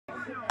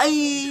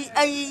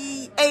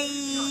Hey,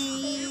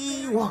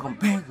 welcome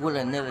back with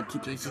another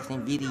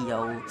 2K16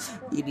 video.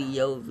 Hey.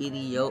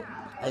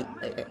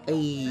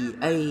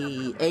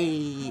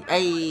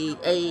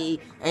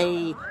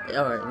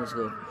 Alright, let's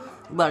go.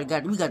 We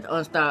got the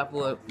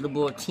unstoppable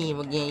boy team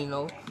again, you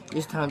know.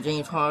 This time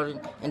James Harden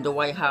and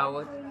Dwight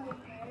Howard.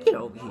 Get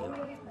over here.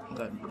 We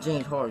got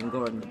James Harden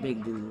guarding the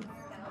big dude.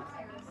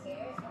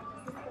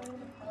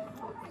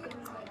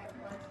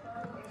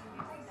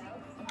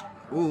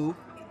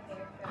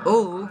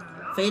 Ooh,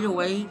 fade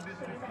away,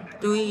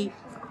 3,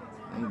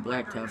 and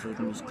blacktop, so it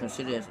can be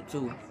considered as a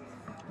 2.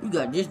 You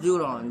got this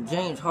dude on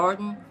James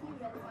Harden.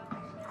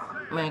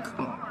 Man,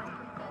 come on.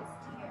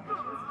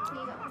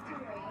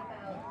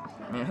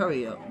 Man,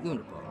 hurry up. Give me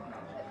the ball.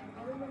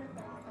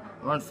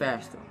 Run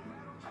faster.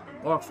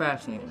 Walk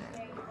faster than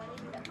that.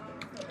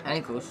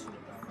 Ankles.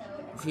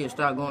 If he'll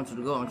start going to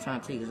the goal, I'm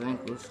trying to take his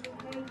ankles.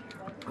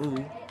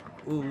 Ooh.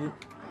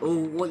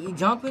 What, you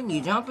jumping?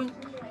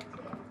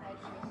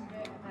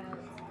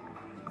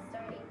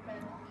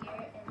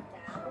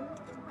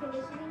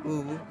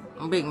 Ooh,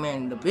 I'm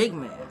the big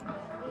man.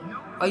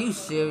 Are you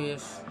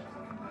serious?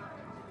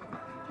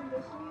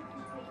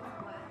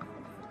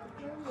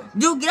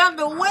 Dude, get out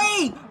the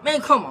way! Man,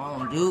 come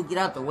on, dude, get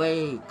out the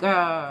way.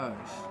 Gosh.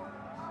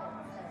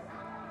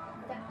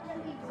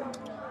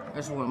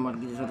 That's what I'm about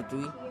to get this other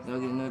 3. Gotta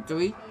get another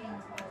 3.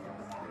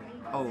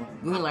 Oh,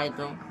 green light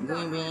though.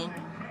 Green bean.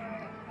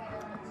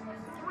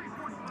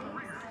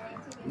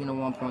 You know,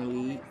 1-point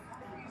lead.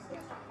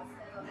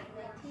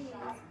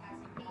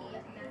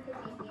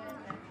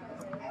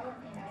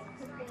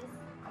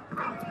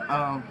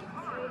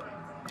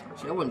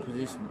 See, I wasn't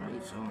positioned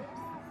right, so.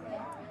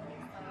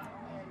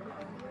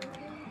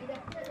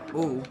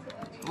 Ooh,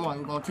 come on,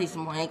 you gonna take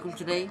some more ankles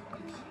today?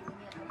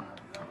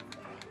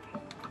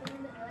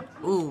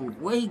 Ooh,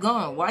 where he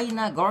going? Why he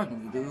not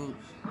guarding you, dude?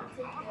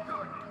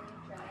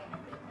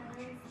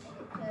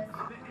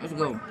 Let's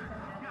go.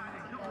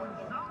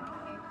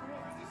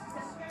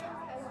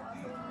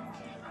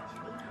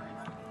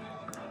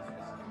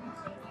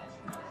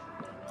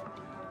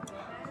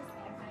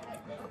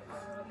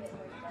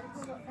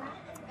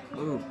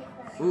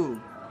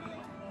 Ooh.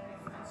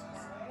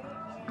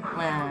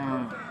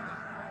 Man.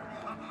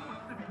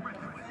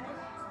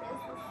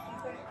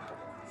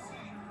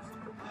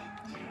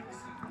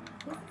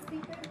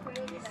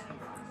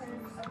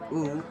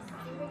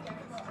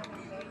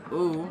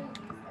 Ooh.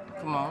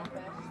 Come on.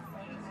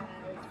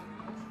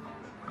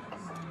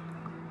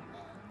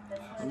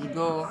 There you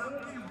go.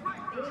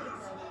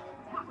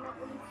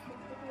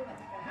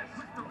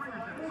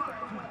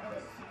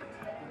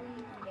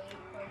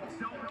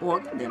 Boy,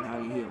 get that out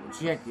of here.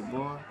 Reject it,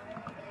 boy.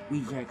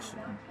 Rejection.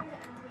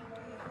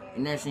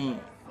 And that's in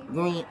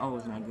green. Oh,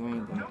 it's not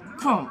green, but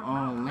come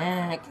on,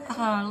 man.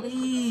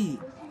 Golly.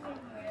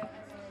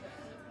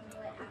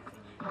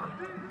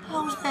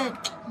 How's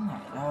that? Oh my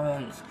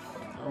gosh.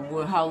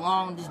 How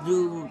long this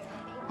dude,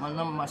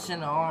 my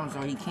center arms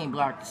are, he can't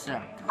block the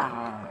shot.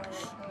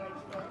 Gosh.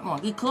 Come on,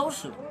 get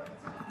closer.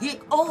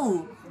 Get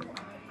closer.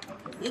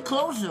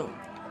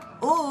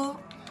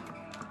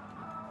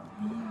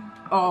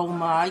 Oh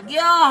my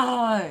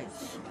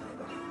gosh.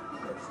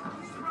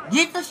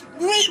 Get the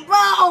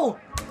rebound!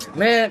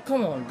 Man,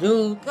 come on,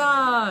 dude.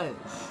 Gosh.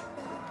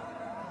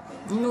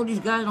 You know these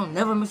guys don't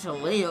never miss a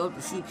layup,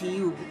 the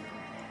CPU.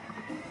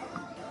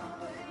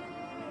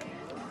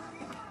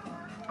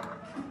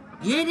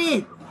 Get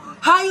it!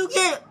 How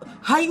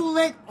you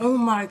let, oh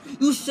my,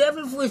 you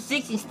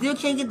 7'6" and still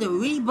can't get the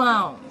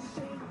rebound.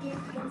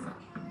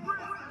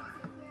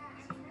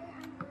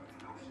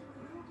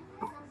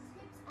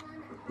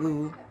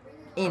 Ooh,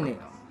 in there.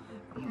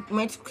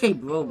 Man, 2K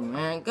broke,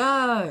 man.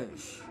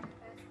 Gosh.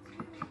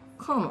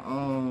 Come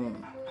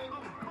on.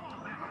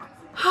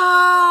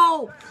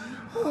 How?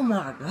 Oh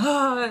my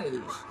gosh.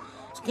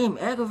 This game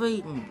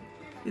aggravating.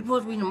 We're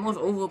supposed to be the most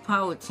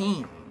overpowered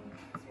team.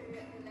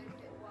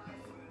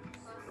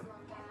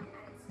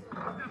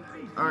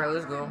 Alright,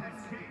 let's go.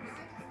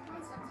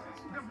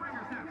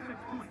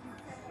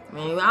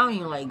 Man, I don't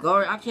even like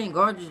guard. I can't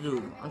guard this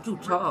dude. I'm too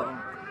tall.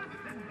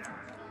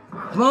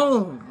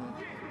 Boom.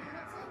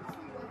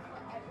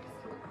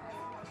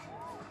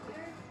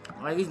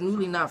 Like, it's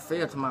really not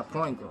fair to my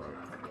point guard.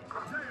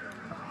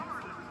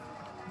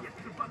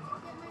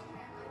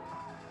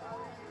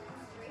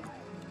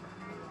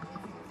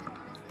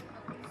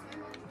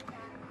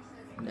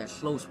 That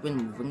slow spin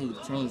move, we need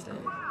to change that.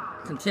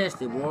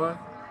 Contested, boy.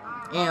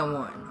 And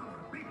 1.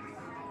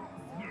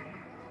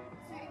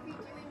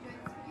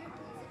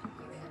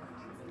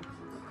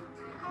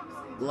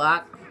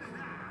 Block.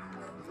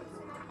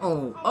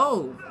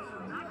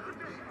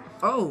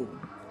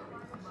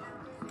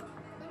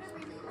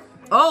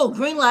 Oh,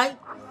 green light.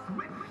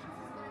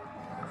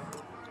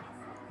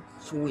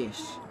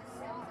 Swish.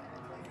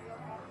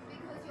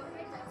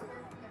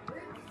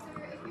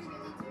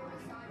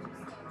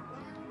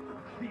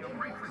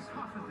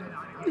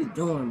 What you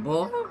doing,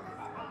 boy?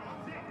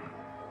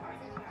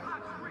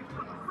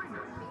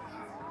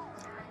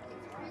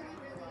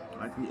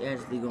 Like we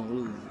actually gonna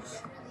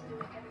lose.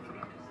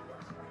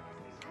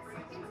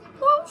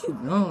 Keep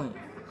going.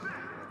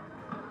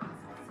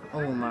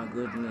 Oh my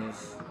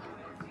goodness.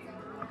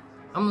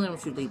 I'm gonna let them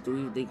shoot they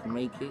three if they can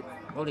make it.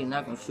 Oh, they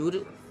not gonna shoot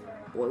it?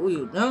 Boy, what are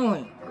you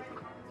doing?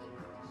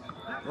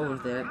 What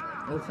was that?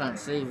 What kind of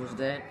save was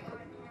that?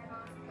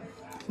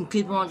 You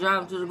keep on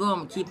driving to the goal, I'm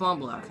gonna keep on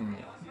blocking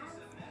it.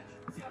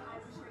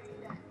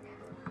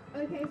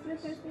 Okay, so the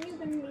first thing you're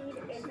gonna need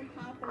is a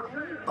half a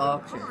lemon.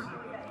 Okay.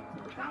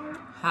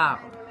 How?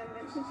 And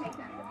remember to take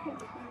out the pink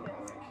under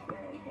or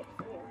exterior tips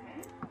of your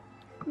hair.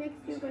 Next,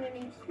 you're gonna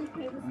need 2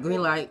 tablespoons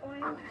Green light. of oil,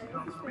 and this is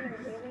gonna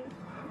really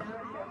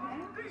nourish your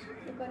hair.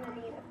 You're gonna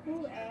need a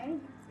full egg,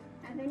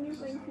 and then you're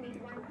going to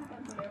need 1 cup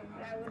of milk.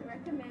 But I would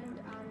recommend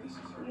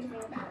using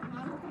about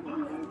half a cup of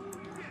milk.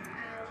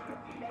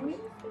 And then you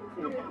just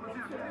need to mix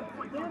it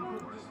all together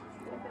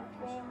with a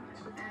fork,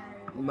 and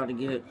I'm about to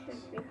get it.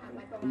 just become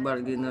like a I'm about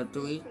to get another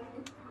 3.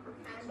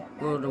 and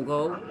Go to the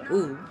goal.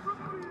 Ooh.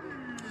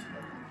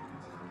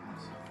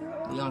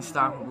 The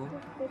unstoppable.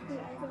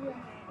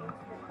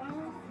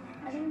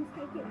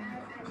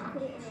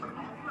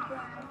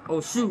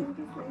 Oh shoot.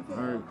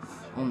 Alright.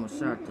 Almost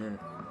shot that.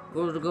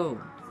 Go to the goal.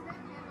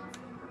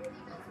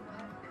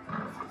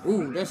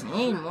 Ooh, that's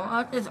in,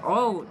 man. That's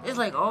all. It's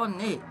like all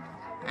net.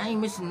 I ain't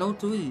missing no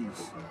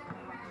threes.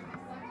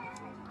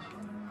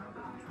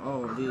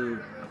 Oh,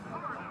 dude.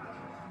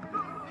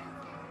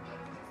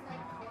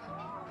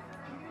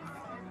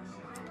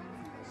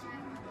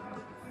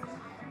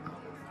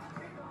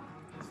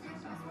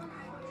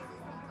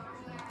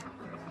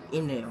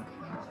 In there.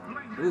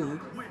 Ooh.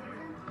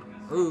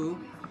 Ooh.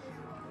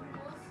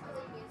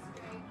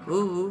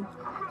 Ooh.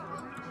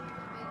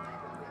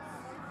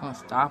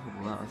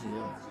 Unstoppable out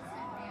here.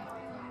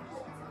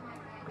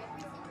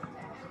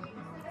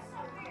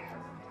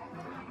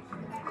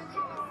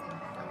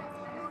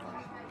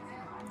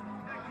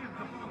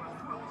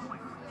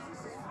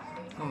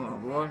 Come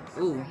on, boy.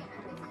 Ooh.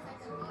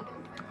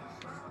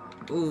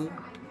 Ooh.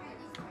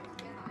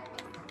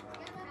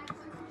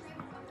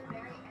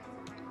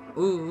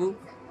 Ooh.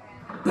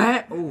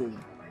 Bat. Ooh.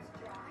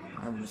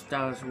 That was the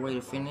stylish way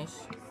to finish.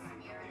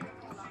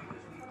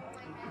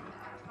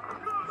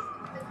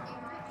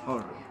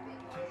 Hold on.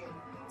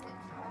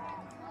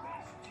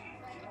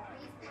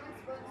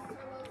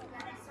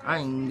 I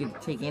didn't even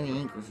get to take any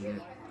ankles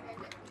yet.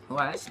 Oh,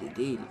 I actually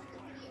did it.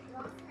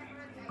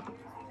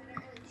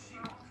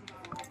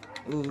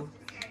 Ooh.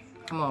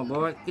 Come on,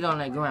 boy. Get on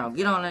that ground.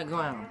 Get on that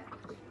ground.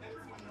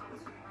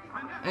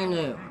 Ain't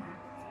there?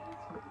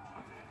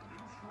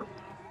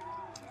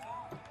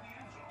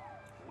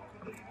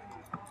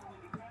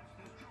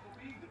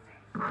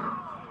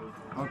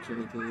 Okay,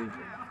 dude.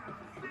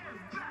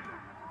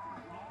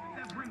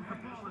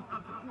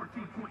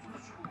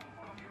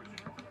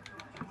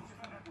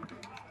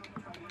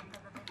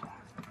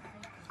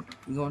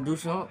 You gonna do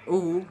something?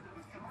 Ooh.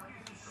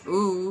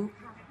 Ooh.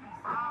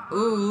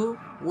 Ooh.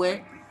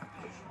 Wet.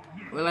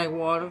 Wet like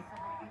water.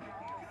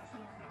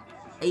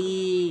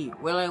 Ayy.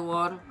 Wet like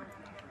water.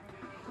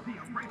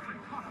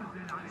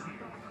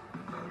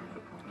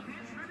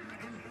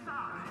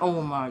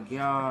 Oh my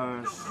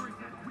gosh.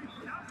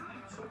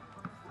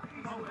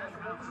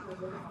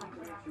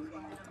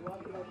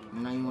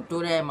 Now you gonna throw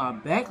that at my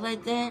back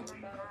like that?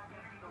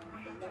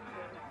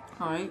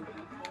 Alright.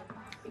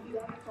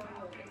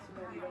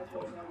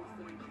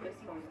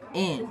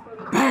 And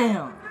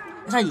BAM!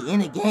 That's how you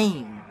end the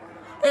game.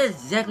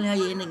 That's exactly how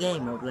you end the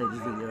game. I'll like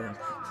this video.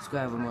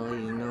 Subscribe for more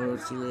lady. You know,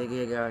 see you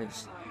later,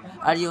 guys.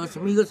 Adios,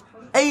 amigos.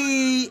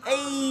 Hey,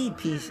 hey.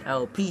 Peace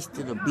out. Peace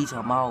to the beach.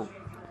 I'm out.